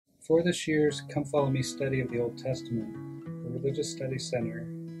For this year's Come Follow Me study of the Old Testament, the Religious Studies Center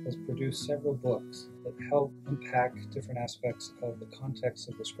has produced several books that help unpack different aspects of the context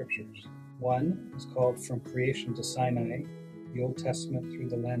of the Scriptures. One is called From Creation to Sinai, the Old Testament Through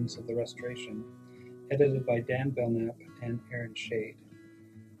the Lens of the Restoration, edited by Belnap and Schade.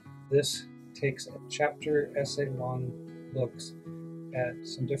 This takes chapter essay-long looks at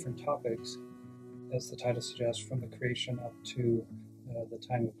some different topics, as the title suggests, from the creation up to the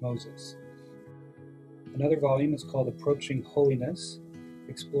time of Moses. Another volume is called Approaching Holiness,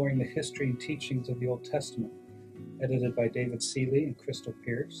 exploring the history and teachings of the Old Testament, edited by David Seeley and Krystal.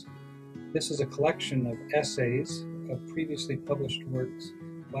 This is a collection of essays of previously published works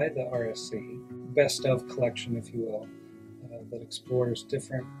by the RSC, best of collection, if you will, that explores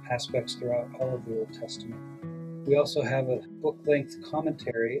different aspects throughout all of the Old Testament. We also have a book-length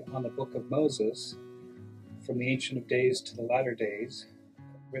commentary on the Book of Moses, From the Ancient of Days to the Latter Days,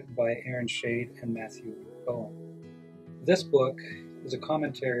 written by Schade and Matthew Bowen. This book is a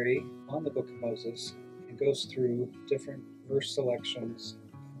commentary on the Book of Moses and goes through different verse selections,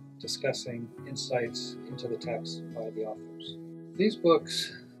 discussing insights into the text by the authors. These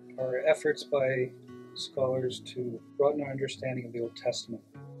books are efforts by scholars to broaden our understanding of the Old Testament.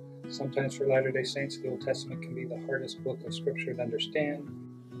 Sometimes for Latter-day Saints, the Old Testament can be the hardest book of Scripture to understand.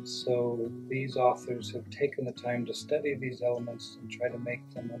 So these authors have taken the time to study these elements and try to make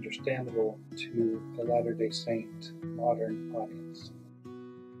them understandable to a Latter-day Saint modern audience.